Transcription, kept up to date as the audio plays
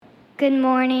Good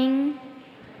morning.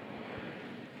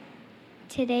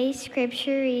 Today's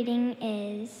scripture reading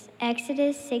is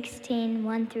Exodus 16,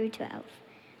 1 through 12.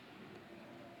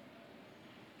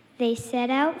 They set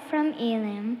out from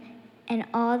Elim, and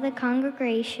all the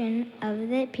congregation of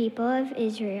the people of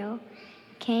Israel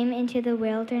came into the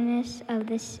wilderness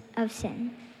of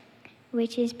Sin,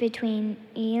 which is between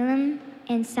Elim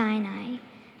and Sinai,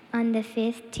 on the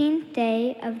 15th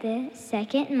day of the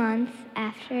second month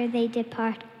after they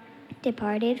departed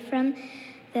from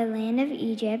the land of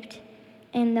Egypt,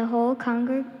 and the whole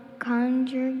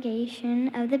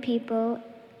congregation of the people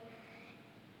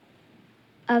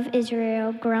of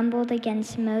Israel grumbled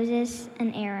against Moses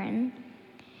and Aaron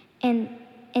in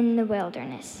the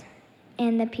wilderness.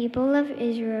 And the people of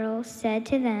Israel said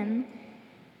to them,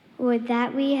 "Would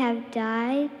that we had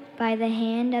died by the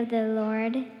hand of the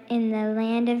Lord in the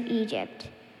land of Egypt,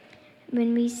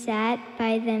 when we sat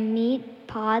by the meat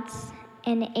pots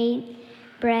and ate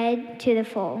bread to the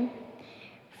full.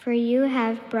 For you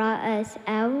have brought us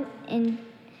out into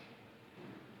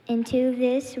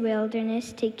this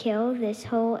wilderness to kill this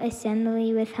whole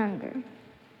assembly with hunger."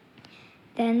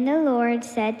 Then the Lord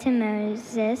said to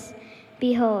Moses,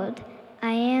 "Behold,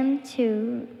 I am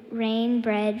to rain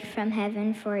bread from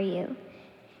heaven for you,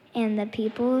 and the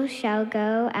people shall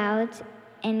go out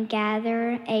and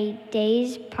gather a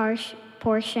day's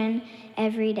portion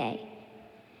every day,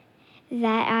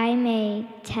 that I may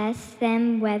test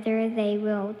them whether they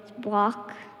will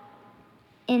walk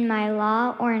in my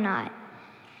law or not.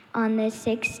 On the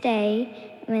sixth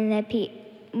day, when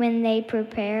they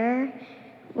prepare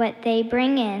what they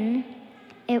bring in,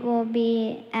 it will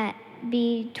be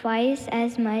twice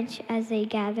as much as they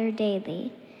gather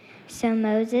daily." So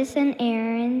Moses and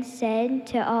Aaron said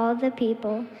to all the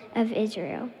people of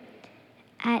Israel,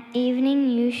 "At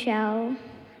evening you shall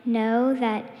know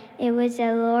that it was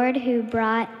the Lord who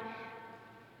brought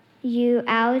you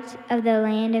out of the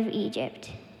land of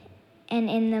Egypt. And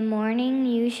in the morning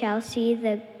you shall see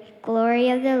the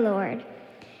glory of the Lord,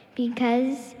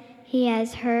 because he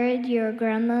has heard your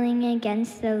grumbling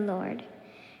against the Lord.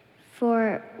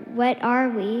 For what are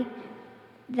we,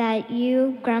 that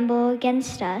you grumble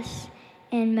against us?"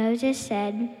 And Moses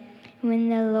said, "When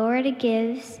the Lord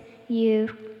gives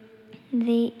you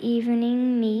the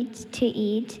evening meat to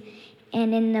eat,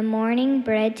 and in the morning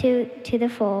bread to the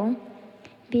full,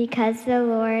 because the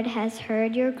Lord has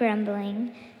heard your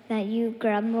grumbling, that you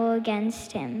grumble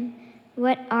against him.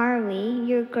 What are we?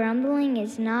 Your grumbling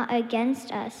is not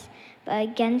against us, but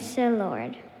against the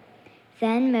Lord."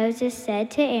 Then Moses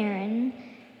said to Aaron,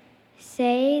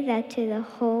 "Say that to the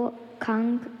whole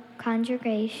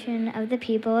congregation of the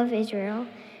people of Israel,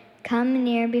 'Come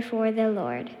near before the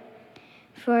Lord,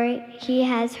 for he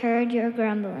has heard your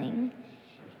grumbling.'"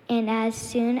 And as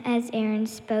soon as Aaron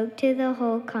spoke to the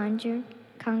whole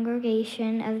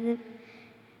congregation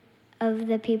of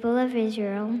the people of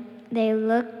Israel, they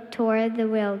looked toward the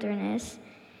wilderness,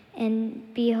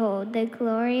 and behold, the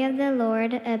glory of the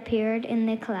Lord appeared in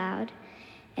the cloud.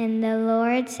 And the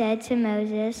Lord said to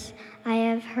Moses, "I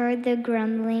have heard the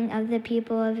grumbling of the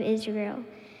people of Israel.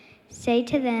 Say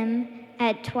to them,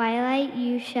 at twilight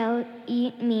you shall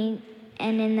eat meat,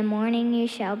 and in the morning you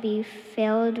shall be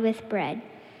filled with bread.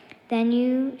 Then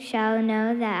you shall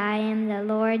know that I am the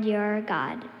Lord your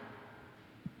God."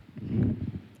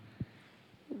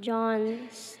 John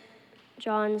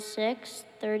 6,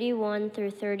 31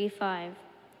 through 35.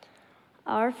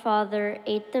 Our father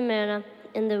ate the manna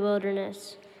in the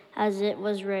wilderness, as it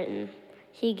was written,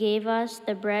 "He gave us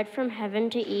the bread from heaven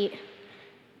to eat."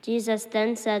 Jesus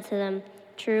then said to them,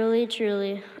 "Truly,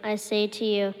 truly, I say to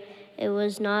you, it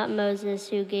was not Moses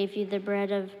who gave you the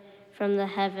bread from the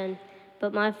heaven,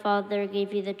 but my Father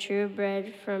gave you the true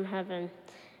bread from heaven.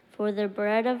 For the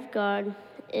bread of God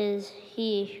is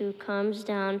he who comes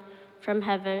down from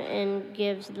heaven and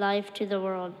gives life to the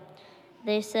world."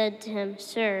 They said to him,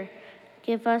 "Sir,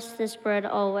 give us this bread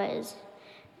always."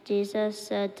 Jesus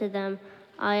said to them,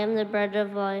 "I am the bread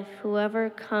of life.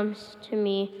 Whoever comes to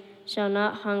me shall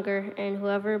not hunger, and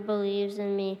whoever believes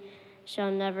in me shall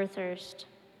never thirst."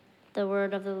 The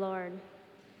word of the Lord.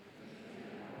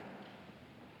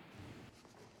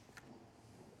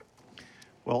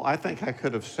 Well, I think I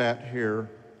could have sat here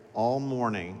all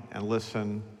morning and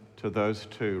listened to those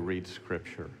two read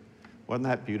scripture. Wasn't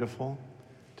that beautiful?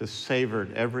 Just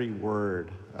savored every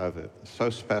word of it. So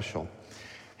special.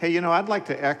 Hey, I'd like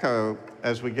to echo,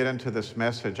 as we get into this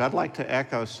message, I'd like to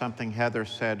echo something Heather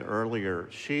said earlier.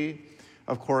 She,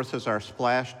 of course, is our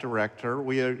Splash director.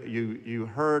 You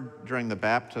heard during the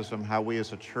baptism how we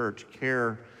as a church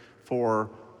care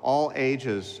for all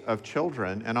ages of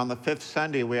children. And on the fifth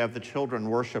Sunday, we have the children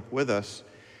worship with us.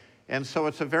 And so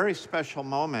it's a very special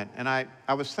moment. And I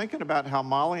was thinking about how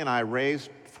Molly and I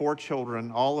raised 4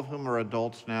 children, all of whom are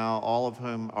adults now, all of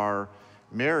whom are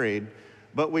married.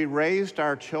 But we raised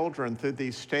our children through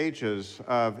these stages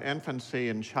of infancy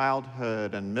and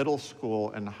childhood and middle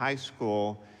school and high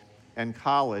school and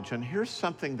college. And here's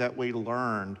something that we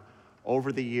learned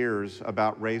over the years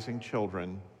about raising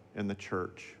children in the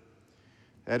church.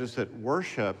 That is that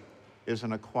worship is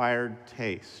an acquired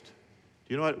taste.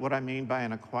 Do you know what I mean by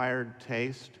an acquired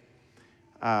taste?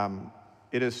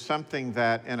 It is something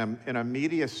that in a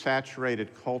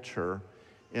media-saturated culture,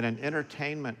 in an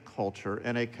entertainment culture,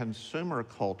 in a consumer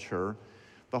culture,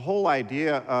 the whole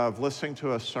idea of listening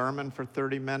to a sermon for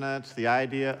 30 minutes, the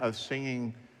idea of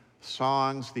singing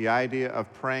songs, the idea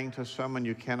of praying to someone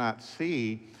you cannot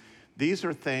see, these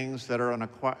are things that are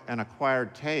an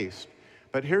acquired taste.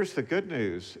 But here's the good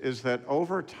news, is that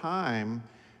over time,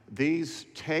 these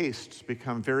tastes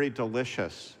become very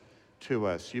delicious to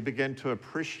us. You begin to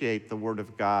appreciate the Word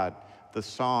of God, the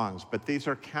songs, but these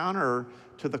are counter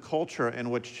to the culture in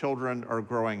which children are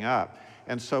growing up.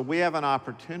 And so we have an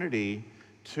opportunity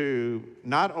to,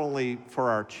 not only for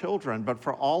our children, but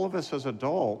for all of us as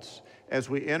adults, as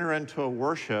we enter into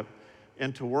worship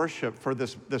for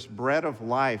this bread of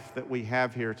life that we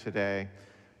have here today,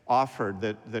 offered,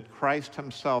 that Christ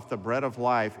himself, the bread of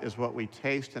life, is what we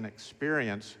taste and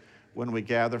experience when we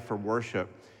gather for worship.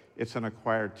 It's an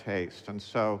acquired taste. And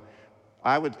so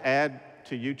I would add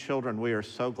to you children, we are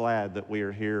so glad that we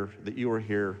are here, that you are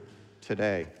here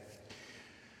today.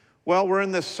 Well, we're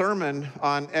in this sermon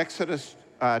on Exodus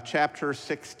chapter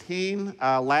 16.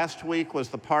 Last week was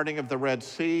the parting of the Red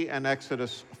Sea and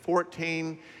Exodus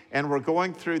 14, and we're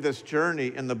going through this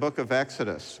journey in the book of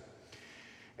Exodus.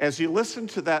 As you listen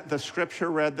to the scripture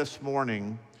read this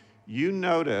morning, you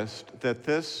noticed that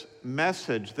this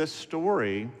message, this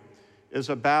story, is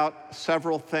about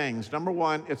several things. Number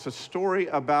one, it's a story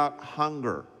about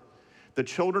hunger. The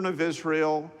children of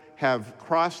Israel have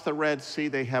crossed the Red Sea,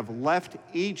 they have left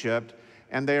Egypt,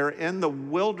 and they are in the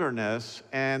wilderness,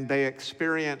 and they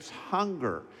experience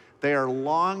hunger. They are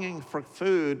longing for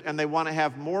food, and they want to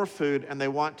have more food, and they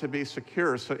want to be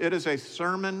secure. So it is a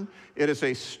sermon, it is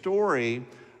a story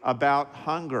about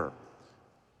hunger.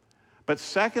 But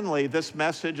secondly, this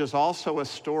message is also a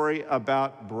story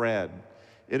about bread.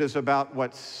 It is about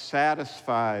what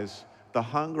satisfies the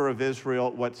hunger of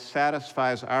Israel, what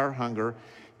satisfies our hunger.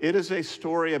 It is a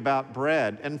story about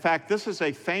bread. In fact, this is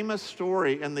a famous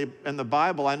story in the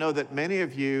Bible. I know that many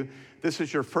of you, this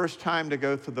is your first time to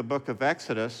go through the book of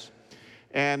Exodus.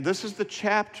 And this is the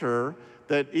chapter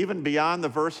that even beyond the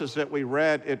verses that we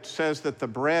read, it says that the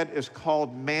bread is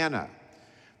called manna.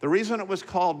 The reason it was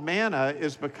called manna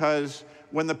is because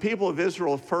when the people of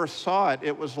Israel first saw it,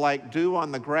 it was like dew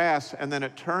on the grass, and then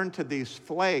it turned to these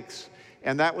flakes,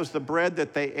 and that was the bread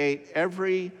that they ate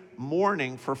every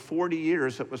morning for 40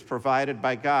 years. It was provided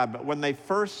by God. But when they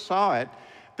first saw it,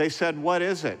 they said, "What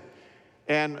is it?"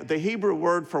 And the Hebrew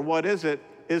word for what is it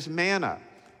is manna.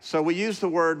 So we use the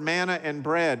word manna and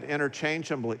bread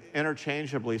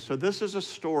interchangeably. So this is a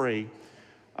story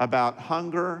about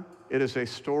hunger. It is a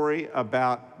story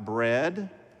about bread.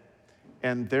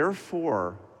 And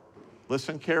therefore,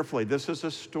 listen carefully, this is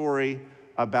a story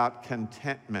about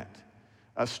contentment.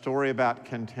 A story about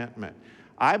contentment.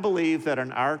 I believe that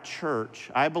in our church,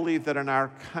 I believe that in our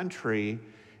country,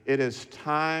 it is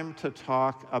time to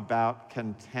talk about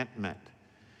contentment.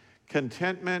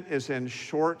 Contentment is in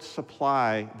short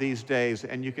supply these days,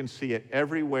 and you can see it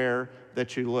everywhere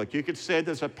that you look. You could say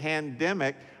there's a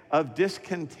pandemic of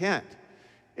discontent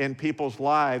in people's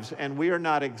lives, and we are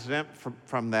not exempt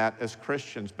from that as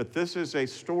Christians. But this is a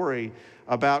story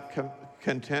about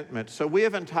contentment. So we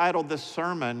have entitled this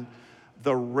sermon,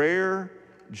 "The Rare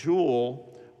Jewel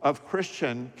of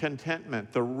Christian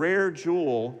Contentment." The rare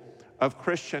jewel of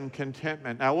Christian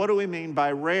contentment. Now, what do we mean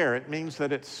by rare? It means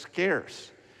that it's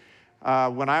scarce.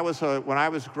 When I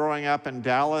was growing up in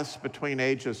Dallas between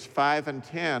ages 5 and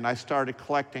 10, I started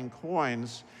collecting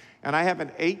coins, and I have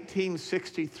an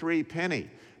 1863 penny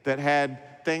that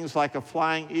had things like a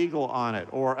flying eagle on it,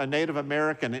 or a Native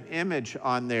American, an image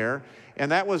on there.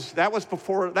 And that was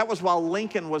while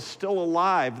Lincoln was still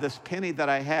alive, this penny that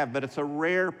I have, but it's a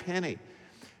rare penny.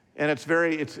 And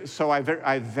so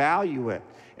I value it.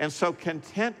 And so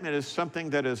contentment is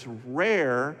something that is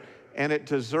rare, and it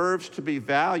deserves to be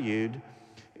valued.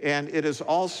 And it is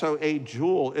also a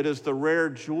jewel. It is the rare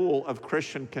jewel of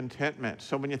Christian contentment.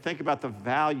 So when you think about the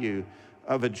value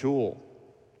of a jewel,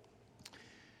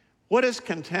 what is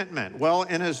contentment? Well,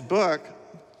 in his book,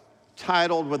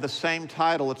 titled with the same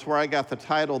title, it's where I got the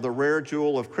title, "The Rare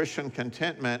Jewel of Christian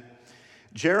Contentment,"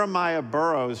 Jeremiah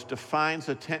Burroughs defines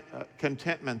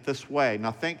contentment this way.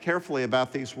 Now think carefully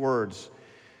about these words.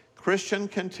 Christian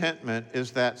contentment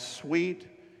is that sweet,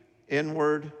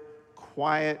 inward,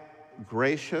 quiet,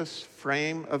 gracious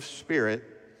frame of spirit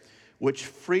which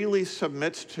freely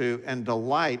submits to and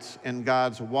delights in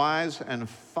God's wise and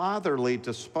fatherly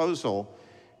disposal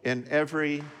in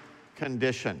every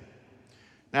condition.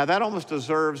 Now that almost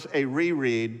deserves a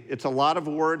reread. It's a lot of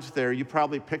words there. You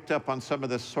probably picked up on some of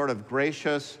this sort of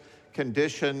gracious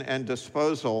condition and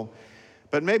disposal.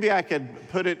 But maybe I could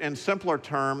put it in simpler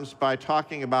terms by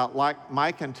talking about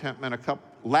my contentment,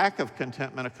 lack of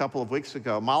contentment a couple of weeks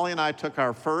ago. Molly and I took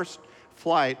our first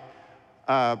flight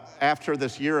after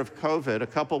this year of COVID. A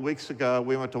couple of weeks ago,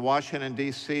 we went to Washington,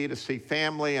 D.C. to see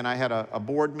family, and I had a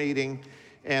board meeting.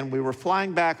 And we were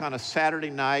flying back on a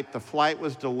Saturday night. The flight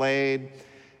was delayed.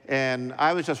 And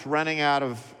I was just running out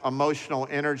of emotional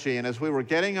energy. And as we were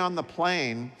getting on the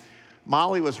plane,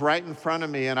 Molly was right in front of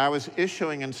me, and I was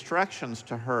issuing instructions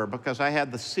to her because I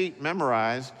had the seat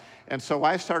memorized. And so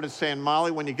I started saying,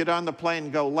 Molly, when you get on the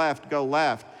plane, go left, go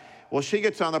left. Well, she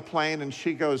gets on the plane and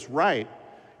she goes right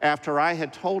after I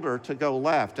had told her to go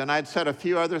left. And I'd said a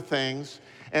few other things.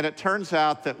 And it turns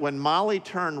out that when Molly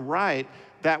turned right,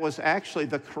 that was actually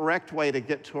the correct way to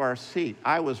get to our seat.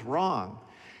 I was wrong.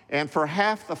 And for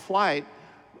half the flight,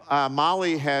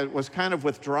 Molly was kind of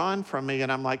withdrawn from me, and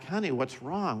I'm like, honey, what's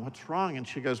wrong? What's wrong? And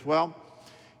she goes, well,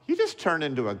 you just turned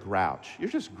into a grouch. You're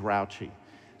just grouchy.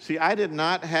 See, I did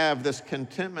not have this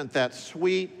contentment, that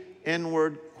sweet,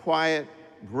 inward, quiet,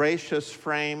 gracious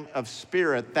frame of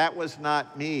spirit. That was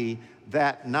not me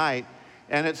that night.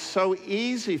 And it's so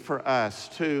easy for us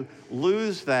to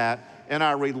lose that in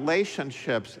our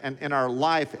relationships and in our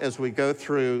life as we go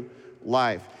through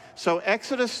life. So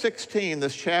Exodus 16,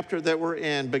 this chapter that we're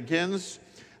in, begins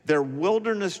their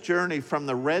wilderness journey from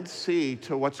the Red Sea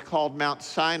to what's called Mount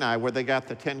Sinai, where they got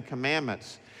the Ten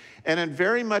Commandments. And in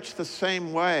very much the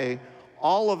same way,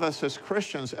 all of us as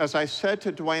Christians, as I said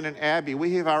to Dwayne and Abby,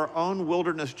 we have our own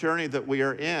wilderness journey that we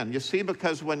are in. You see,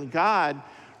 because when God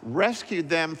rescued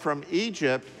them from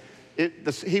Egypt,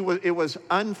 it was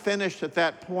unfinished at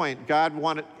that point.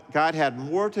 God had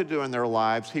more to do in their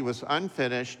lives. He was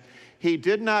unfinished. He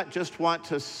did not just want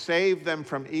to save them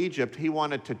from Egypt. He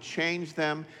wanted to change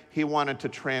them. He wanted to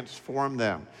transform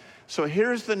them. So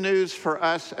here's the news for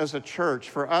us as a church,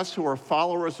 for us who are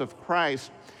followers of Christ.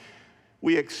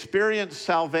 We experience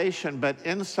salvation, but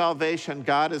in salvation,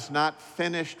 God is not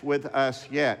finished with us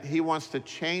yet. He wants to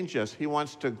change us. He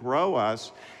wants to grow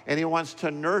us, and he wants to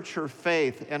nurture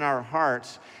faith in our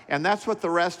hearts. And that's what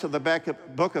the rest of the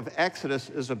book of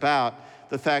Exodus is about,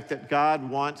 the fact that God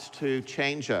wants to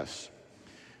change us.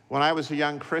 When I was a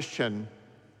young Christian,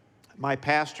 my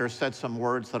pastor said some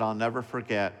words that I'll never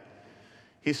forget.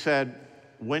 He said,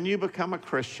 when you become a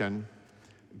Christian,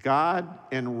 God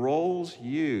enrolls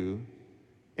you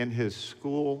in his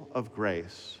school of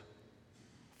grace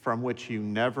from which you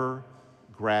never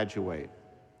graduate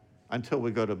until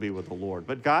we go to be with the Lord.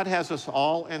 But God has us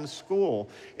all in school.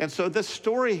 And so this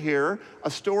story here, a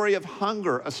story of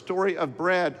hunger, a story of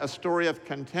bread, a story of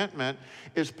contentment,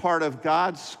 is part of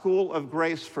God's school of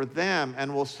grace for them,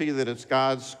 and we'll see that it's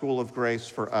God's school of grace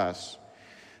for us.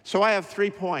 So I have 3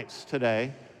 points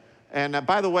today. And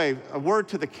by the way, a word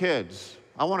to the kids.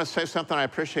 I want to say something I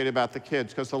appreciate about the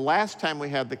kids, because the last time we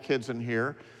had the kids in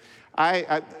here,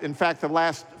 in fact, the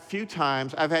last few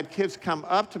times, I've had kids come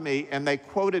up to me and they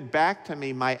quoted back to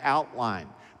me my outline.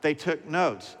 They took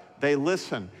notes, they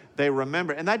listened, they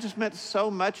remembered. And that just meant so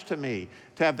much to me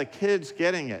to have the kids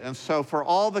getting it. And so for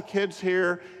all the kids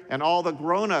here and all the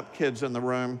grown-up kids in the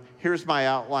room, here's my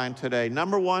outline today.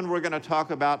 Number 1, we're going to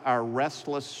talk about our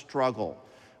restless struggle,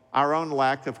 our own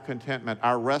lack of contentment,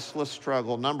 our restless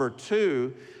struggle. Number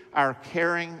 2, our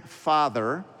caring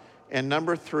Father. And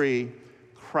number 3,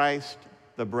 Christ,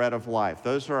 the bread of life.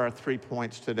 Those are our 3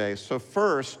 points today. So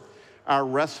first, our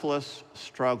restless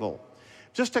struggle.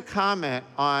 Just a comment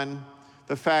on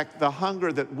the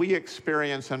hunger that we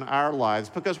experience in our lives,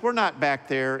 because we're not back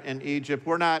there in Egypt.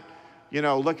 We're not,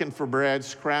 looking for bread,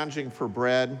 scrounging for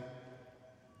bread.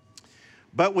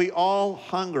 But we all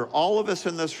hunger. All of us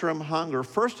in this room hunger.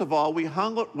 First of all, we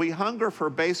hunger for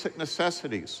basic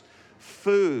necessities: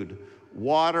 food,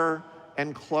 water,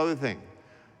 and clothing.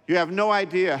 You have no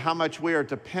idea how much we are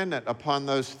dependent upon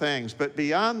those things. But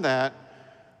beyond that,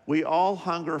 we all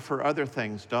hunger for other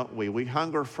things, don't we? We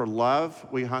hunger for love.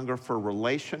 We hunger for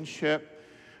relationship.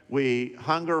 We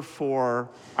hunger for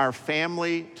our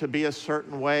family to be a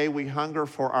certain way. We hunger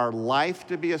for our life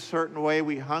to be a certain way.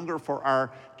 We hunger for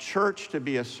our church to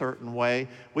be a certain way.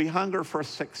 We hunger for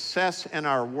success in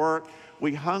our work.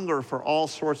 we hunger for all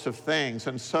sorts of things.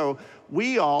 And so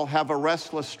we all have a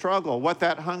restless struggle. What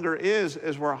that hunger is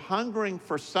we're hungering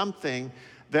for something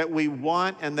that we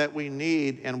want and that we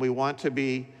need, and we want to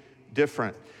be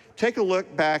different. Take a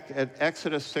look back at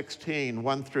Exodus 16,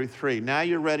 1 through 3. Now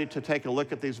you're ready to take a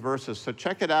look at these verses. So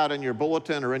check it out in your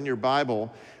bulletin or in your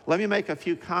Bible. Let me make a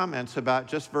few comments about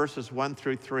just verses 1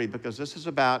 through 3, because this is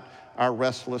about our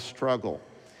restless struggle.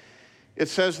 It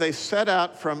says, they set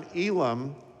out from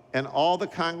Elim, and all the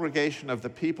congregation of the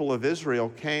people of Israel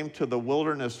came to the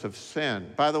wilderness of Sin.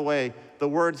 By the way, the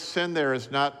word sin there is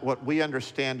not what we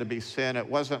understand to be sin. It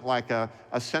wasn't like a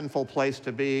sinful place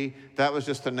to be. That was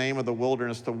just the name of the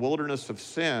wilderness of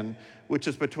Sin, which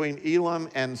is between Elim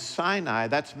and Sinai.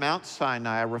 That's Mount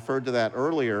Sinai. I referred to that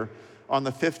earlier, on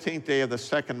the 15th day of the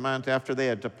second month after they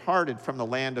had departed from the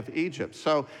land of Egypt.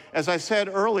 So as I said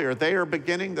earlier, they are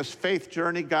beginning this faith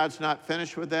journey. God's not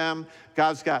finished with them.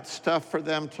 God's got stuff for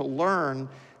them to learn,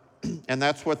 and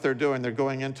that's what they're doing. They're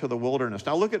going into the wilderness.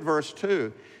 Now look at verse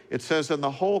 2. It says, and the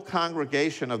whole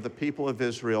congregation of the people of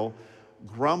Israel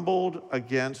grumbled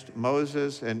against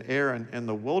Moses and Aaron in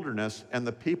the wilderness, and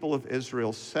the people of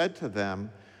Israel said to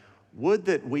them, would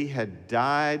that we had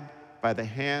died by the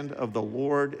hand of the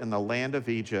Lord in the land of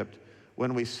Egypt,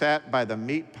 when we sat by the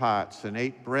meat pots and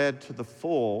ate bread to the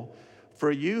full, for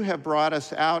you have brought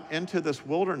us out into this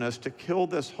wilderness to kill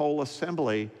this whole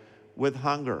assembly with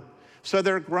hunger. So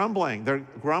they're grumbling. They're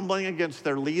grumbling against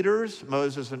their leaders,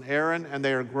 Moses and Aaron, and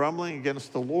they are grumbling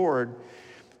against the Lord.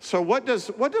 So what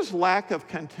does lack of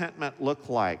contentment look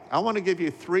like? I want to give you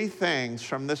three things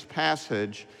from this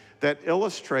passage that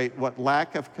illustrate what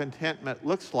lack of contentment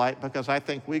looks like, because I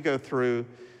think we go through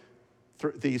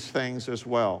these things as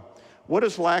well. What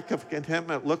does lack of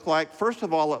contentment look like? First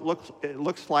of all, it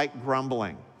looks like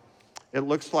grumbling. It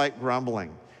looks like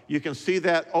grumbling. You can see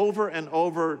that over and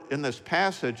over in this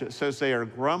passage. It says they are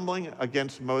grumbling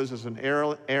against Moses and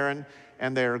Aaron,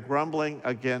 and they are grumbling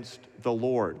against the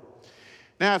Lord.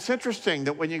 Now, it's interesting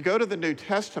that when you go to the New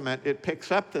Testament, it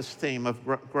picks up this theme of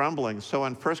grumbling. So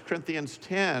in 1 Corinthians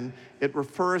 10, it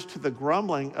refers to the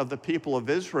grumbling of the people of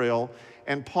Israel,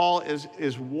 and Paul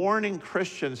is warning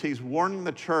Christians, he's warning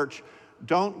the church,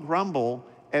 don't grumble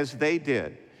as they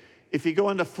did. If you go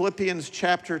into Philippians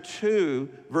chapter 2,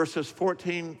 verses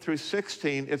 14 through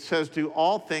 16, it says, do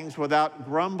all things without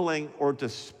grumbling or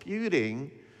disputing,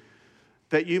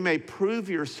 that you may prove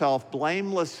yourself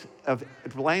blameless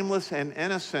and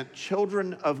innocent,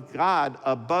 children of God,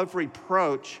 above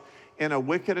reproach in a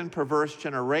wicked and perverse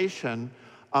generation,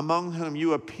 among whom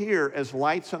you appear as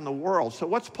lights in the world. So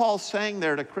what's Paul saying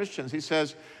there to Christians? He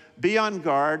says, be on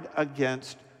guard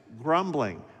against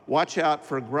grumbling. Watch out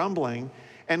for grumbling.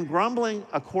 And grumbling,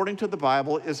 according to the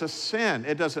Bible, is a sin.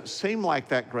 It doesn't seem like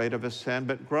that great of a sin,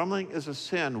 but grumbling is a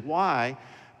sin. Why?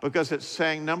 Because it's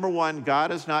saying, number one,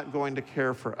 God is not going to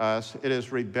care for us. It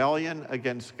is rebellion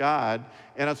against God,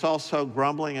 and it's also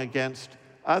grumbling against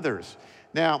others.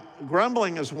 Now,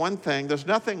 grumbling is one thing. There's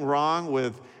nothing wrong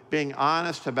with being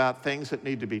honest about things that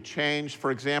need to be changed.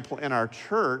 For example, in our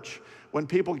church, when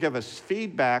people give us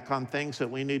feedback on things that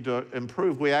we need to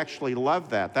improve, we actually love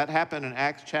that. That happened in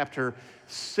Acts chapter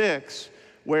 6,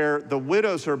 where the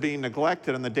widows are being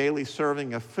neglected in the daily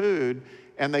serving of food.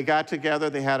 And they got together,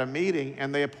 they had a meeting,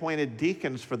 and they appointed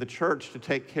deacons for the church to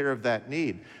take care of that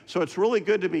need. So it's really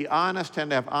good to be honest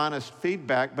and have honest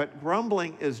feedback, but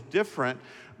grumbling is different.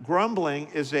 Grumbling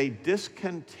is a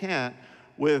discontent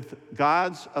with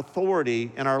God's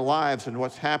authority in our lives and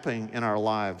what's happening in our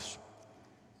lives.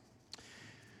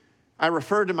 I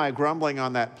referred to my grumbling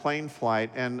on that plane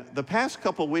flight, and the past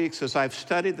couple weeks as I've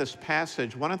studied this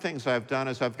passage, one of the things I've done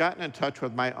is I've gotten in touch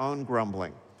with my own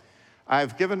grumbling.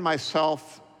 I've given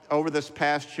myself, over this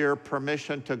past year,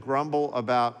 permission to grumble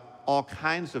about all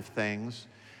kinds of things.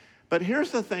 But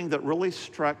here's the thing that really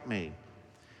struck me.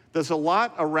 There's a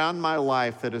lot around my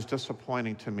life that is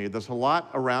disappointing to me. There's a lot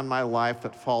around my life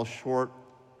that falls short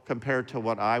compared to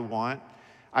what I want.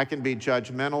 I can be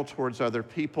judgmental towards other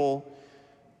people.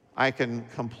 I can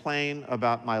complain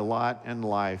about my lot in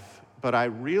life. But I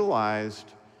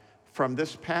realized from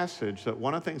this passage that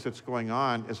one of the things that's going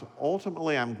on is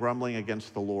ultimately I'm grumbling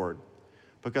against the Lord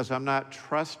because I'm not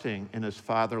trusting in his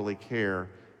fatherly care.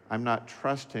 I'm not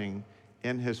trusting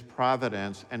in his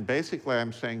providence. And basically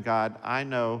I'm saying, God, I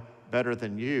know better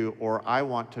than you, or I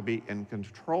want to be in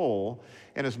control.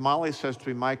 And as Molly says to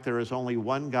me, Mike, there is only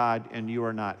one God and you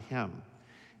are not him.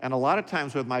 And a lot of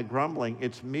times with my grumbling,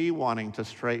 it's me wanting to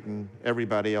straighten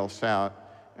everybody else out,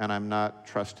 and I'm not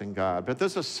trusting God. But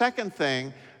there's a second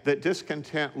thing that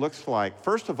discontent looks like.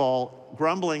 First of all,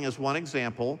 grumbling is one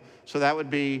example. So that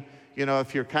would be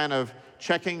if you're kind of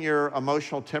checking your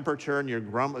emotional temperature and you're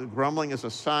grumbling is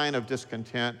a sign of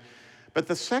discontent. But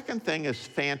the second thing is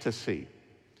fantasy.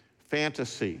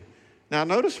 Fantasy. Now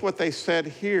notice what they said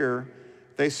here.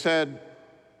 They said,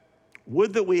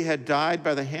 would that we had died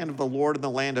by the hand of the Lord in the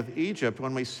land of Egypt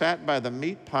when we sat by the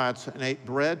meat pots and ate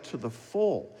bread to the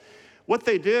full. What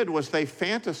they did was they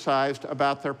fantasized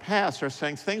about their past. They're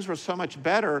saying things were so much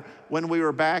better when we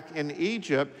were back in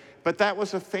Egypt, but that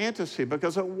was a fantasy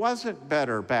because it wasn't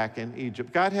better back in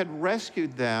Egypt. God had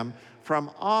rescued them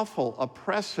from awful,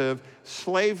 oppressive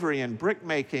slavery and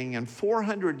brickmaking and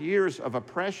 400 years of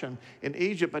oppression in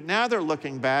Egypt. But now they're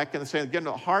looking back and saying, they're getting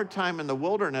a hard time in the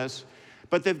wilderness,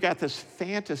 but they've got this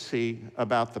fantasy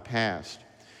about the past.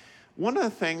 One of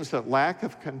the things that lack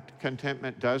of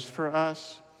contentment does for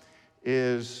us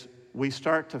is we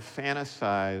start to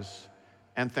fantasize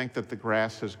and think that the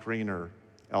grass is greener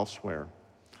elsewhere.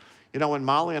 When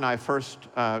Molly and I first,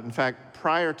 in fact,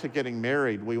 prior to getting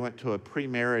married, we went to a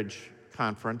pre-marriage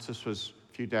conference. This was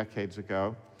a few decades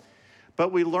ago.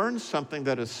 But we learned something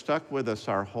that has stuck with us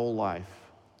our whole life.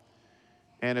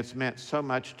 And it's meant so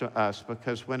much to us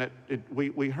because when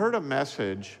we heard a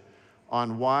message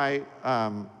on why,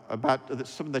 about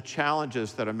some of the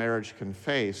challenges that a marriage can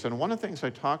face. And one of the things I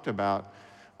talked about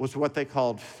was what they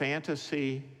called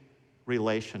fantasy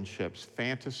relationships.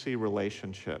 Fantasy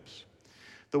relationships.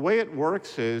 The way it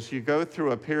works is you go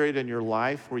through a period in your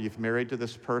life where you've married to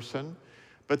this person,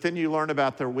 but then you learn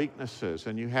about their weaknesses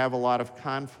and you have a lot of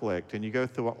conflict and you go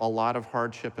through a lot of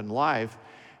hardship in life.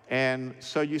 And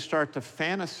so you start to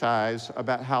fantasize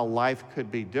about how life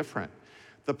could be different.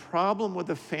 The problem with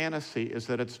the fantasy is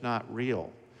that it's not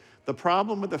real. The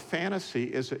problem with the fantasy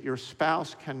is that your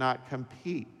spouse cannot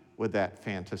compete with that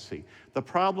fantasy. The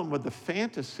problem with the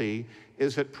fantasy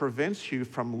is it prevents you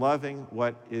from loving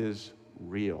what is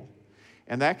real.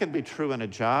 And that can be true in a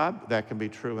job, that can be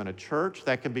true in a church,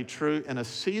 that can be true in a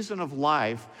season of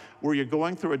life where you're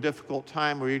going through a difficult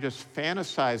time where you're just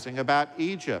fantasizing about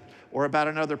Egypt or about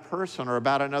another person or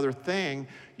about another thing.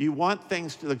 You want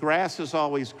things, the grass is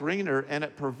always greener, and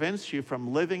it prevents you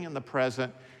from living in the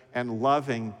present and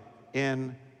loving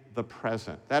in the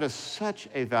present. That is such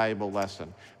a valuable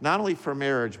lesson, not only for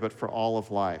marriage, but for all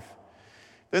of life.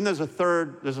 Then there's a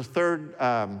third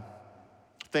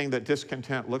thing that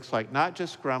discontent looks like, not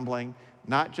just grumbling,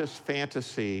 not just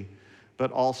fantasy,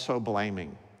 but also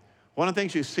blaming. One of the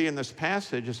things you see in this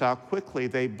passage is how quickly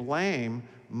they blame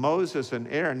Moses and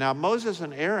Aaron. Now, Moses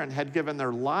and Aaron had given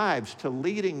their lives to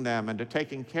leading them and to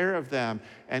taking care of them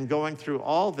and going through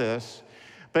all this.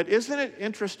 But isn't it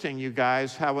interesting, you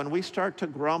guys, how when we start to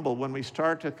grumble, when we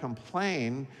start to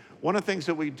complain, one of the things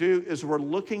that we do is we're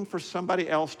looking for somebody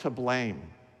else to blame.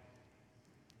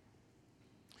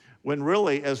 When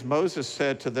really, as Moses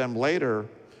said to them later,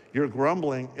 your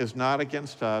grumbling is not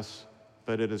against us,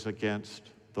 but it is against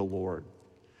the Lord.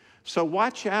 So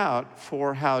watch out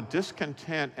for how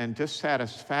discontent and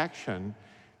dissatisfaction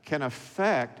can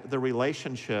affect the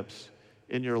relationships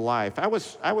in your life. I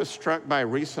was struck by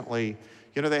recently,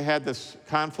 they had this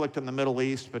conflict in the Middle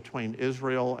East between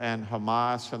Israel and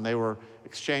Hamas, and they were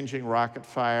exchanging rocket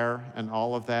fire and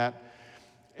all of that.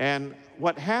 And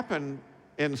what happened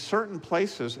in certain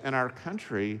places in our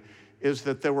country is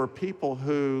that there were people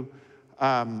who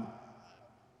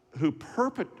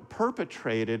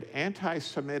perpetrated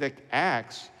anti-Semitic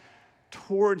acts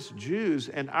towards Jews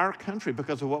in our country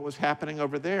because of what was happening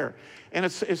over there. And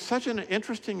it's such an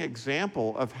interesting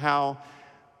example of how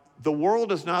the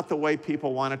world is not the way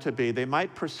people want it to be. They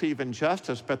might perceive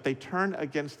injustice, but they turn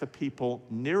against the people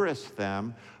nearest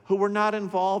them who were not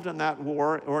involved in that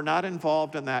war or not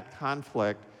involved in that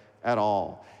conflict at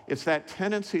all. It's that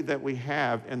tendency that we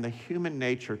have in the human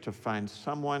nature to find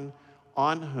someone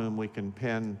on whom we can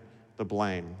pin the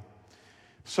blame.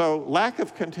 So lack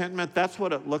of contentment, that's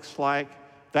what it looks like.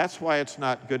 That's why it's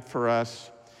not good for us.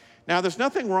 Now, there's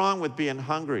nothing wrong with being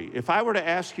hungry. If I were to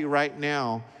ask you right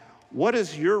now, what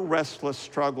is your restless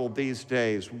struggle these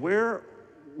days? What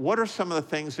are some of the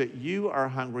things that you are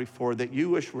hungry for that you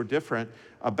wish were different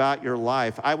about your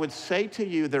life? I would say to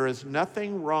you, there is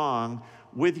nothing wrong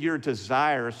with your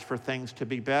desires for things to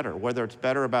be better, whether it's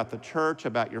better about the church,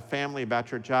 about your family,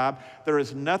 about your job. There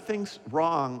is nothing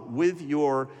wrong with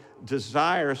your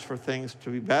desires for things to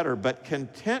be better, but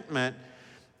contentment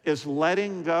is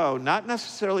letting go, not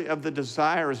necessarily of the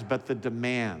desires, but the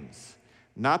demands.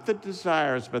 Not the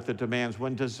desires, but the demands.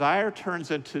 When desire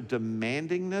turns into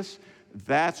demandingness,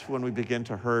 that's when we begin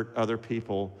to hurt other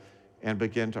people and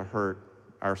begin to hurt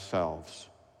ourselves.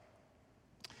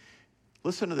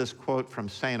 Listen to this quote from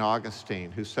St.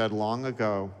 Augustine, who said long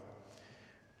ago,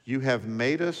 "You have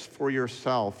made us for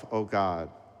yourself, O God.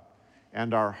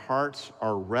 and our hearts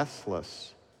are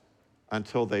restless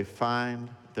until they find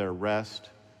their rest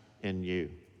in you.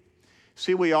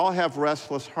 See, we all have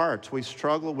restless hearts. We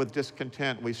struggle with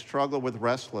discontent. We struggle with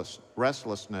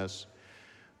restlessness.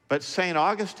 But St.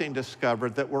 Augustine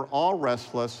discovered that we're all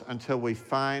restless until we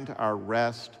find our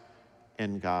rest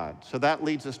in God. So that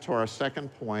leads us to our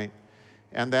second point,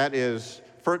 and that is,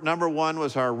 number one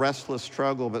was our restless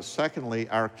struggle, but secondly,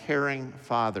 our caring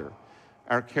Father.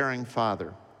 Our caring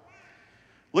Father.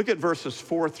 Look at verses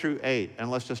 4 through 8, and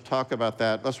let's just talk about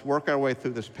that. Let's work our way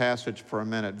through this passage for a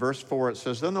minute. Verse 4, it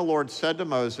says, "Then the Lord said to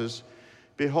Moses,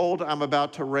 'Behold, I'm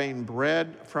about to rain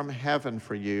bread from heaven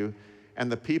for you, and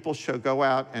the people shall go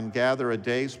out and gather a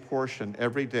day's portion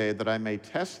every day, that I may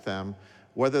test them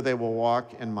whether they will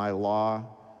walk in my law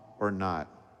or not.'"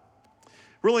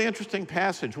 Really interesting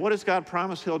passage. What does God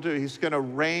promise he'll do? He's going to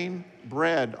rain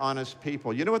bread on his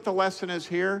people. You know what the lesson is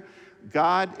here?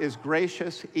 God is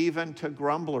gracious even to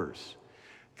grumblers.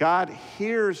 God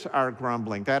hears our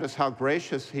grumbling. That is how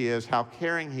gracious he is, how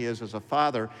caring he is as a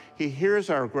father. He hears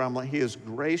our grumbling. He is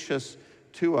gracious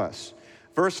to us.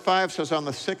 Verse 5 says, "On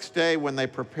the sixth day, when they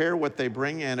prepare what they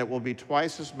bring in, it will be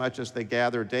twice as much as they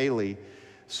gather daily.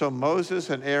 So Moses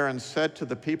and Aaron said to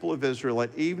the people of Israel,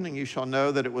 'At evening you shall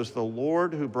know that it was the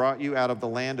Lord who brought you out of the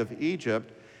land of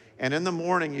Egypt. And in the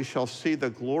morning you shall see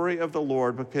the glory of the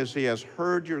Lord, because he has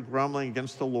heard your grumbling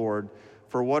against the Lord.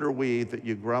 For what are we that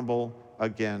you grumble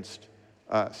against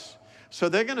us?'" So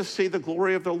they're going to see the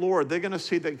glory of the Lord. They're going to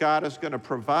see that God is going to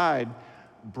provide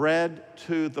bread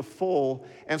to the full.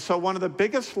 And so one of the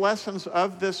biggest lessons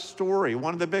of this story,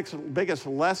 one of the biggest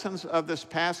lessons of this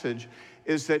passage,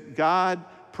 is that God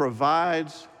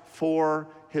provides for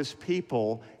his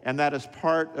people, and that is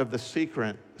part of the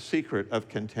secret of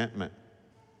contentment.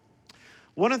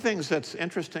 One of the things that's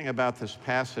interesting about this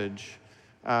passage,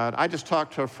 I just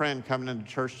talked to a friend coming into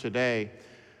church today,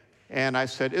 and I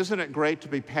said, "Isn't it great to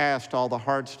be past all the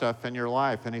hard stuff in your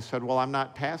life?" And he said, "Well, we're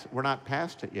not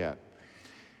past it yet."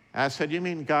 And I said, "You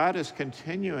mean God is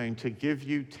continuing to give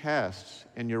you tests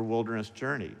in your wilderness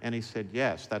journey?" And he said,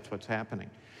 "Yes, that's what's happening."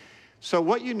 So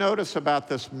what you notice about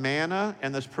this manna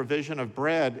and this provision of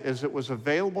bread is it was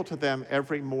available to them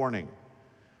every morning.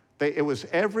 It was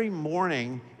every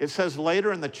morning. It says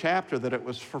later in the chapter that it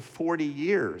was for 40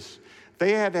 years.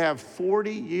 They had to have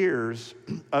 40 years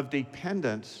of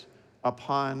dependence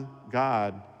upon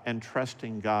God and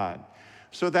trusting God.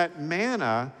 So that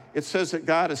manna, it says that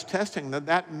God is testing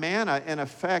that manna, in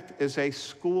effect, is a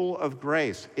school of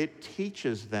grace. It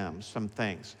teaches them some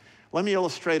things. Let me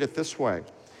illustrate it this way.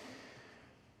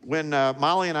 When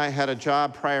Molly and I had a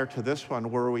job prior to this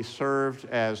one where we served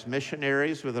as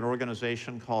missionaries with an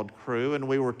organization called Cru, and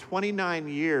we were 29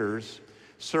 years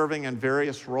serving in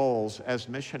various roles as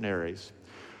missionaries.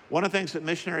 One of the things that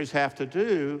missionaries have to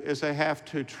do is they have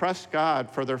to trust God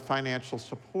for their financial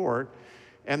support,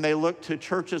 and they look to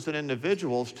churches and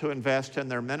individuals to invest in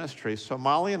their ministry. So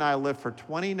Molly and I lived for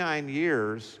 29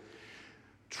 years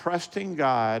trusting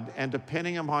God and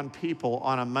depending upon people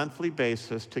on a monthly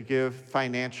basis to give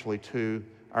financially to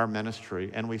our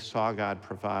ministry, and we saw God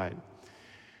provide.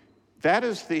 That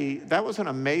was an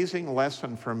amazing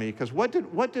lesson for me, because what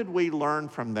did we learn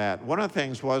from that? One of the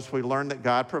things was we learned that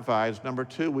God provides. Number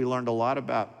two, we learned a lot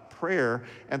about prayer.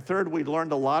 And third, we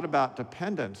learned a lot about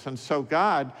dependence. And so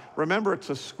God, remember, it's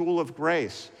a school of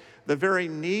grace. The very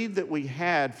need that we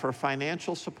had for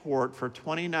financial support for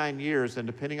 29 years and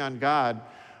depending on God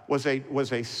was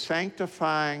a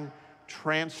sanctifying,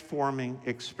 transforming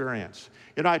experience.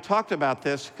 You know, I talked about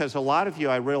this because a lot of you,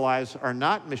 I realize, are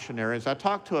not missionaries. I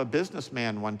talked to a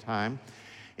businessman one time,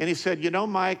 and he said, "You know,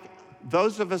 Mike,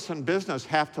 those of us in business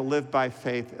have to live by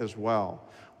faith as well.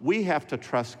 We have to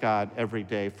trust God every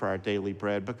day for our daily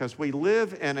bread, because we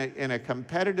live in a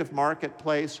competitive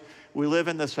marketplace. We live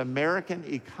in this American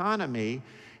economy,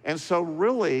 and so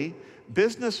really,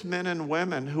 businessmen and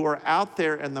women who are out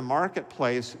there in the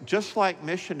marketplace, just like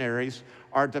missionaries,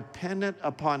 are dependent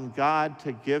upon God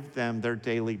to give them their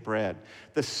daily bread.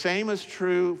 The same is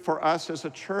true for us as a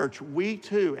church. We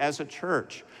too, as a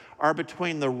church, are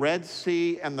between the Red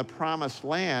Sea and the Promised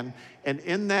Land, and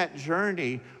in that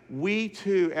journey, we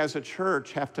too, as a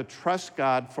church, have to trust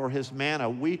God for his manna.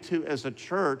 We too, as a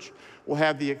church, will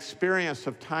have the experience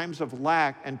of times of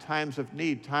lack and times of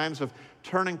need, times of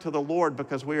turning to the Lord,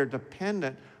 because we are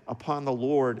dependent upon the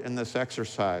Lord in this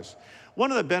exercise. One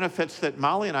of the benefits that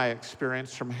Molly and I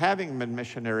experienced from having been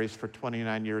missionaries for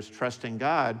 29 years, trusting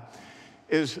God,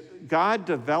 is God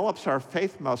develops our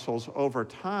faith muscles over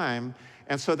time,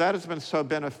 and so that has been so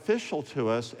beneficial to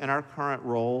us in our current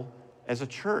role as a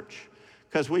church.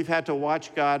 because we've had to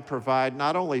watch God provide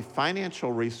not only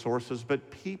financial resources,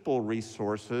 but people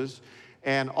resources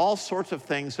and all sorts of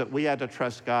things that we had to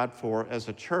trust God for as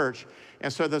a church.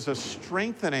 And so there's a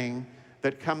strengthening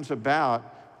that comes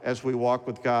about as we walk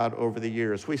with God over the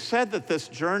years. We said that this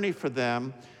journey for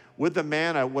them with the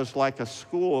manna was like a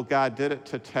school. God did it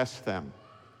to test them.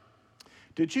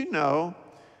 Did you know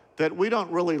that we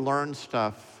don't really learn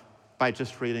stuff by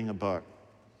just reading a book?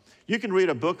 You can read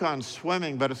a book on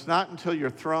swimming, but it's not until you're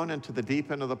thrown into the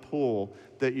deep end of the pool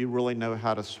that you really know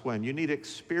how to swim. You need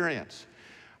experience.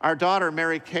 Our daughter,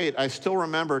 Mary Kate, I still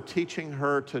remember teaching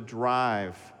her to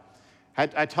drive.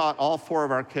 I taught all 4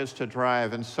 of our kids to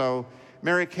drive, and so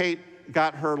Mary Kate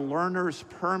got her learner's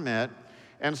permit,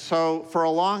 and so for a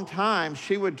long time,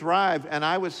 she would drive, and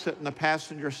I would sit in the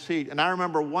passenger seat. And I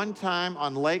remember one time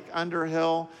on Lake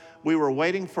Underhill, we were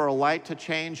waiting for a light to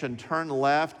change and turn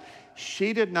left.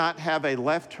 She did not have a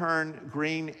left turn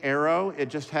green arrow. It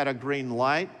just had a green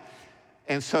light.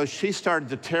 And so she started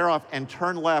to tear off and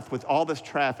turn left with all this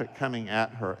traffic coming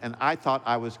at her. And I thought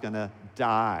I was going to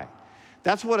die.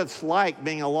 That's what it's like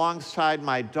being alongside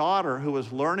my daughter who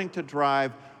was learning to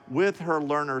drive with her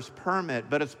learner's permit.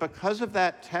 But it's because of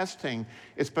that testing,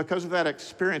 it's because of that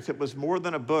experience. It was more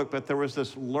than a book, but there was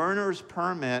this learner's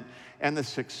permit and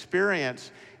this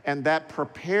experience, and that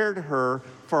prepared her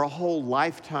for a whole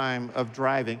lifetime of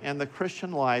driving. And the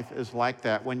Christian life is like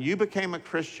that. When you became a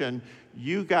Christian,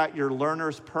 you got your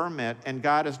learner's permit, and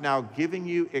God is now giving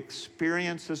you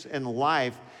experiences in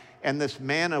life, and this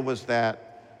manna was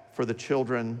that for the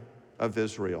children of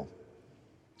Israel.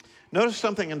 Notice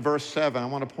something in verse 7. I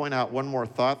want to point out one more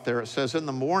thought there. It says, in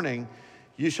the morning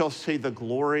you shall see the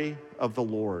glory of the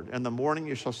Lord. In the morning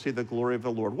you shall see the glory of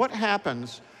the Lord. What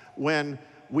happens when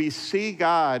we see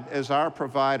God as our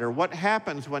provider? What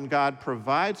happens when God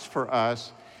provides for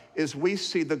us is we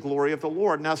see the glory of the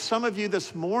Lord. Now, some of you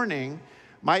this morning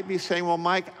might be saying, well,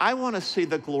 Mike, I want to see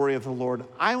the glory of the Lord.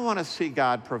 I want to see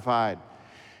God provide.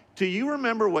 Do you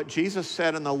remember what Jesus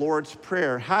said in the Lord's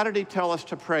Prayer? How did he tell us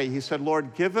to pray? He said,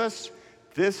 Lord, give us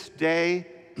this day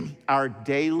our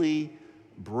daily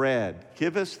bread.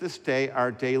 Give us this day our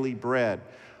daily bread.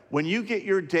 When you get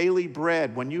your daily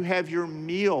bread, when you have your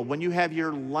meal, when you have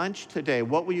your lunch today,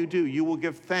 what will you do? You will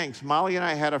give thanks. Molly and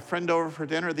I had a friend over for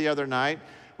dinner the other night.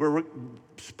 We're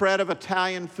spread of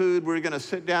Italian food. We're going to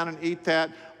sit down and eat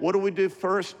that. What do we do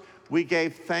first? We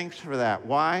gave thanks for that.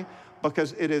 Why?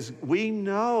 Because we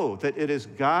know that it is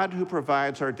God who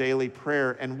provides our daily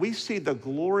prayer, and we see the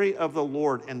glory of the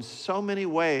Lord in so many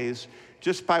ways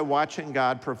just by watching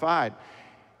God provide.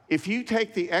 If you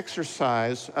take the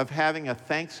exercise of having a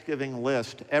Thanksgiving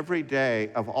list every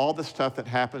day of all the stuff that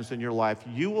happens in your life,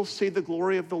 you will see the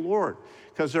glory of the Lord,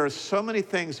 because there are so many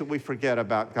things that we forget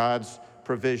about God's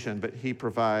provision, but he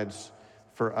provides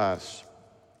for us.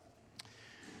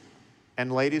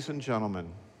 And ladies and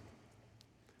gentlemen,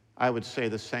 I would say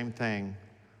the same thing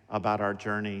about our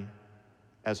journey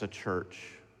as a church.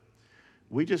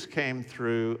 We just came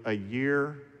through a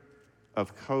year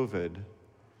of COVID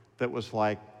that was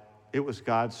like, it was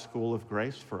God's school of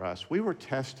grace for us. We were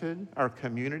tested, our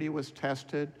community was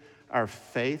tested, our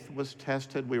faith was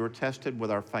tested, we were tested with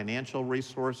our financial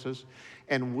resources,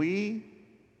 and we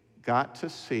got to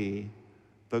see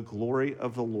the glory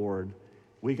of the Lord.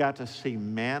 We got to see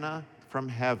manna from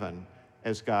heaven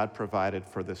as God provided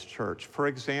for this church. For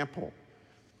example,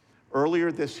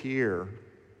 earlier this year,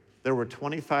 there were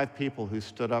 25 people who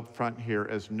stood up front here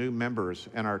as new members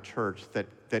in our church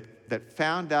that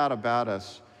found out about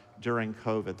us during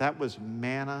COVID. That was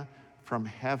manna from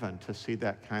heaven to see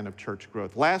that kind of church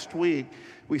growth. Last week,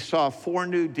 we saw 4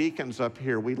 new deacons up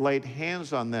here. We laid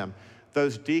hands on them.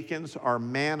 Those deacons are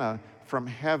manna from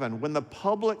heaven. When the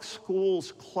public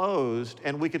schools closed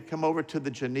and we could come over to the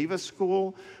Geneva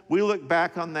School, we look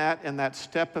back on that and that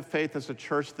step of faith as a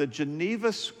church. The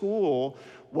Geneva School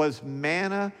was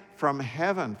manna from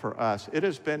heaven for us. It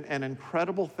has been an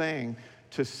incredible thing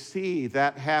to see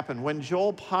that happen. When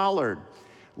Joel Pollard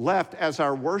left as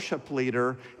our worship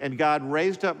leader and God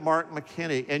raised up Mark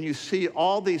McKinney, and you see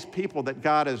all these people that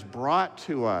God has brought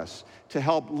to us to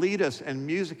help lead us in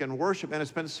music and worship, and it's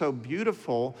been so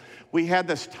beautiful. We had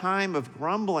this time of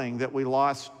grumbling that we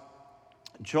lost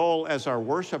Joel as our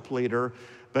worship leader,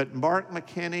 but Mark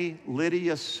McKinney,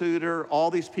 Lydia Suter, all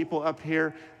these people up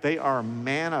here, they are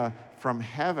manna from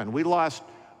heaven. We lost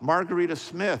Margarita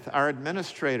Smith, our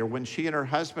administrator, when she and her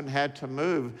husband had to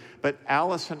move, but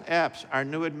Allison Epps, our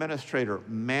new administrator,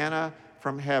 manna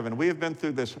from heaven. We have been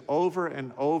through this over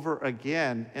and over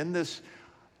again. In this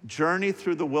journey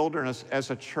through the wilderness as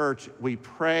a church, we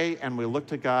pray and we look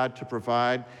to God to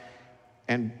provide.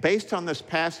 And based on this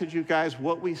passage, you guys,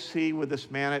 what we see with this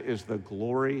manna is the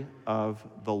glory of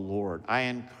the Lord. I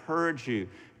encourage you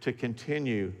to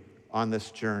continue on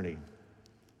this journey.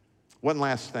 One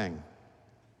last thing.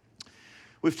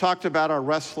 We've talked about our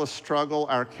restless struggle,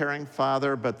 our caring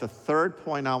Father, but the third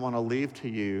point I want to leave to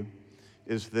you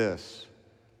is this: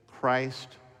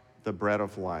 Christ, the bread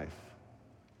of life.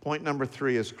 Point number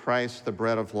 3 is Christ, the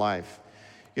bread of life.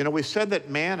 You know, we said that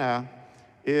manna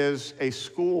is a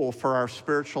school for our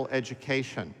spiritual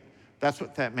education. That's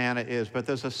what that manna is. But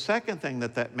there's a second thing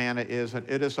that manna is, and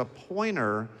it is a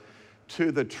pointer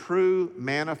to the true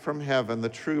manna from heaven, the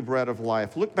true bread of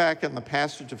life. Look back in the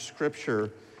passage of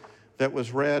Scripture that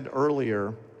was read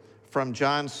earlier from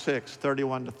John 6,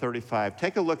 31 to 35.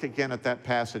 Take a look again at that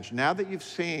passage. Now that you've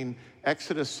seen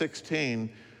Exodus 16,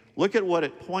 look at what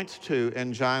it points to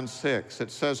in John 6.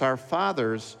 It says, our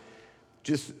fathers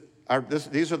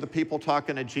these are the people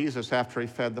talking to Jesus after he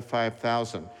fed the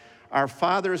 5,000. Our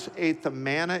fathers ate the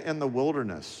manna in the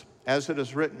wilderness. As it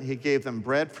is written, he gave them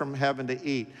bread from heaven to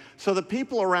eat. So the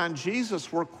people around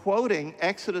Jesus were quoting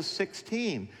Exodus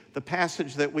 16, the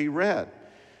passage that we read.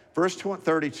 Verse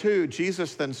 32,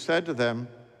 Jesus then said to them,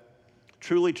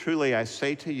 truly, truly, I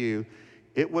say to you,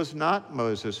 it was not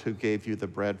Moses who gave you the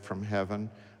bread from heaven,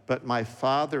 but my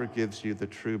Father gives you the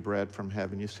true bread from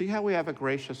heaven. You see how we have a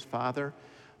gracious Father?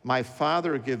 My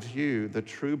Father gives you the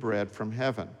true bread from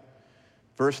heaven.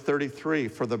 Verse 33,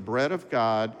 for the bread of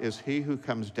God is he who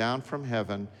comes down from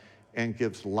heaven and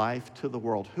gives life to the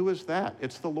world. Who is that?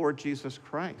 It's the Lord Jesus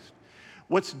Christ.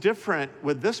 What's different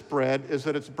with this bread is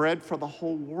that it's bread for the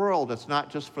whole world. It's not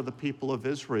just for the people of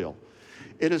Israel.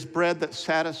 It is bread that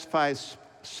satisfies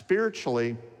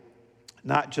spiritually,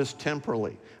 not just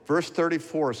temporally. Verse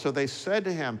 34, so they said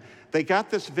to him, they got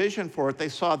this vision for it. They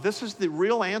saw this is the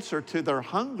real answer to their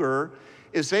hunger,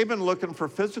 is they've been looking for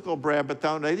physical bread, but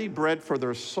now they need bread for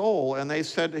their soul. And they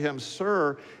said to him,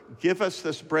 sir, give us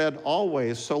this bread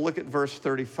always. So look at verse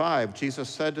 35. Jesus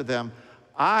said to them,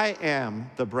 I am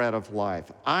the bread of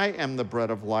life. I am the bread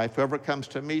of life. Whoever comes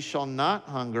to me shall not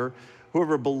hunger.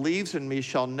 Whoever believes in me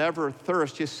shall never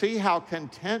thirst. You see how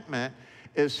contentment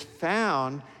is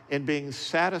found in being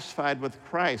satisfied with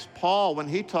Christ. Paul, when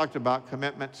he talked about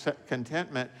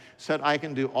contentment, said, I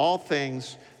can do all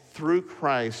things through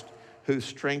Christ who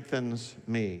strengthens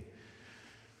me.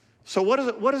 So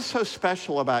what is so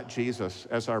special about Jesus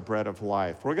as our bread of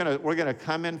life? We're gonna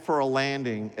come in for a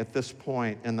landing at this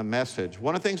point in the message.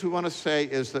 One of the things we want to say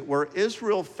is that where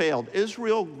Israel failed,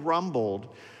 Israel grumbled.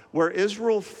 Where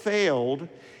Israel failed,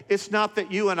 it's not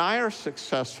that you and I are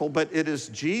successful, but it is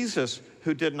Jesus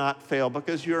who did not fail.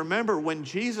 Because you remember when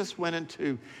Jesus went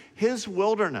into his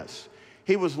wilderness,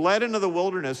 he was led into the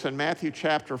wilderness in Matthew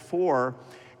chapter 4,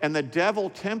 and the devil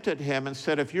tempted him and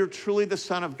said, if you're truly the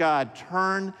Son of God,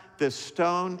 turn this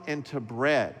stone into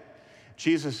bread.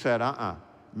 Jesus said,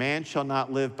 man shall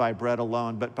not live by bread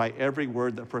alone, but by every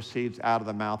word that proceeds out of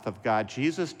the mouth of God.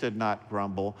 Jesus did not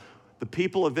grumble. The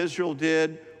people of Israel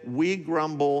did. We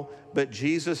grumble, but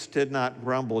Jesus did not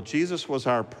grumble. Jesus was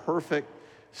our perfect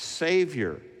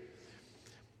Savior.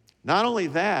 Not only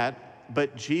that,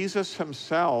 but Jesus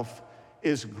himself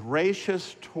is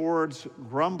gracious towards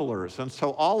grumblers. And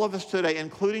so all of us today,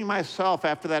 including myself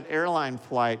after that airline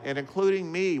flight, and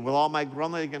including me with all my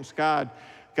grumbling against God,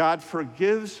 God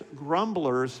forgives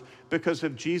grumblers because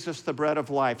of Jesus, the bread of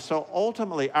life. So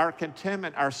ultimately, our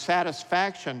contentment, our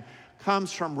satisfaction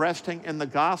comes from resting in the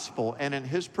gospel and in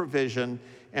his provision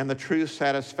and the true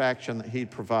satisfaction that he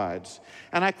provides.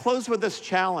 And I close with this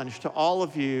challenge to all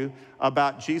of you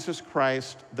about Jesus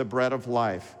Christ, the bread of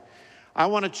life. I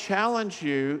want to challenge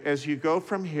you as you go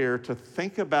from here to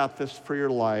think about this for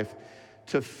your life,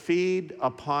 to feed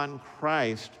upon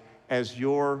Christ as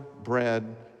your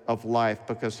bread of life,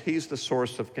 because he's the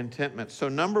source of contentment. So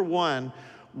number one,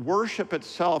 worship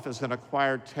itself is an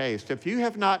acquired taste. If you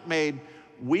have not made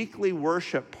weekly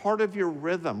worship part of your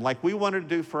rhythm, like we wanted to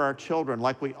do for our children,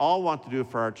 like we all want to do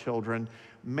for our children,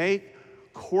 make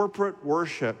corporate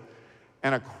worship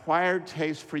an acquired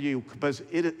taste for you, because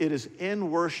it is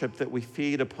in worship that we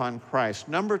feed upon Christ.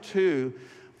 Number two,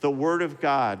 the Word of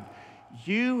God.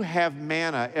 You have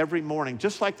manna every morning,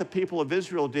 just like the people of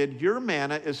Israel did. Your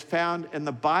manna is found in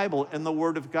the Bible, in the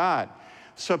Word of God.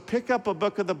 So pick up a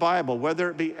book of the Bible,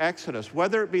 whether it be Exodus,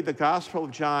 whether it be the Gospel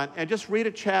of John, and just read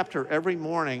a chapter every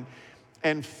morning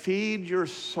and feed your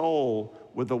soul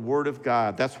with the Word of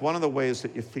God. That's one of the ways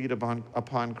that you feed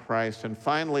upon Christ. And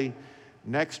finally,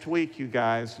 next week, you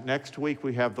guys, next week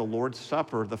we have the Lord's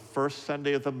Supper, the first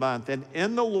Sunday of the month. And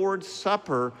in the Lord's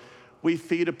Supper, we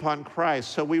feed upon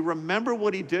Christ. So we remember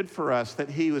what he did for us, that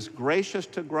he was gracious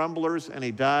to grumblers and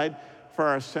he died for for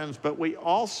our sins, but we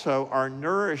also are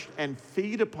nourished and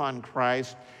feed upon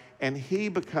Christ, and he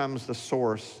becomes the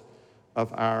source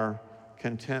of our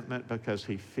contentment because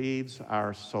he feeds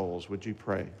our souls. Would you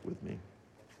pray with me?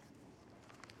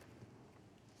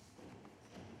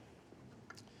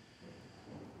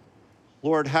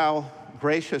 Lord, how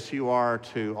gracious you are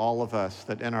to all of us,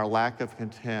 that in our lack of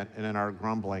content and in our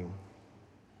grumbling,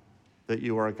 that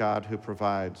you are a God who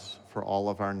provides for all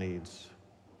of our needs.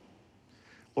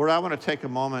 Lord, I want to take a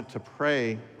moment to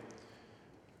pray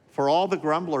for all the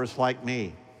grumblers like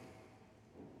me,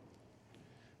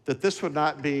 that this would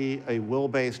not be a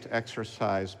will-based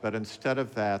exercise, but instead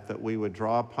of that, that we would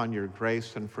draw upon your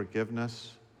grace and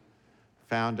forgiveness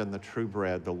found in the true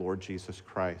bread, the Lord Jesus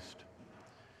Christ.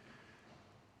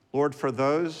 Lord, for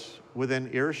those within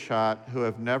earshot who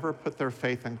have never put their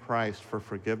faith in Christ for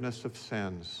forgiveness of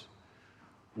sins,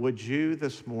 would you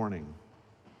this morning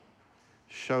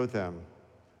show them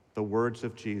the words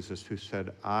of Jesus who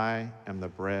said, I am the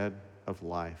bread of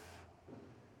life.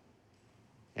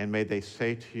 And may they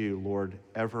say to you, Lord,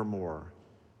 evermore,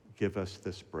 give us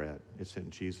this bread. It's in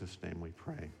Jesus' name we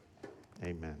pray.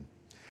 Amen.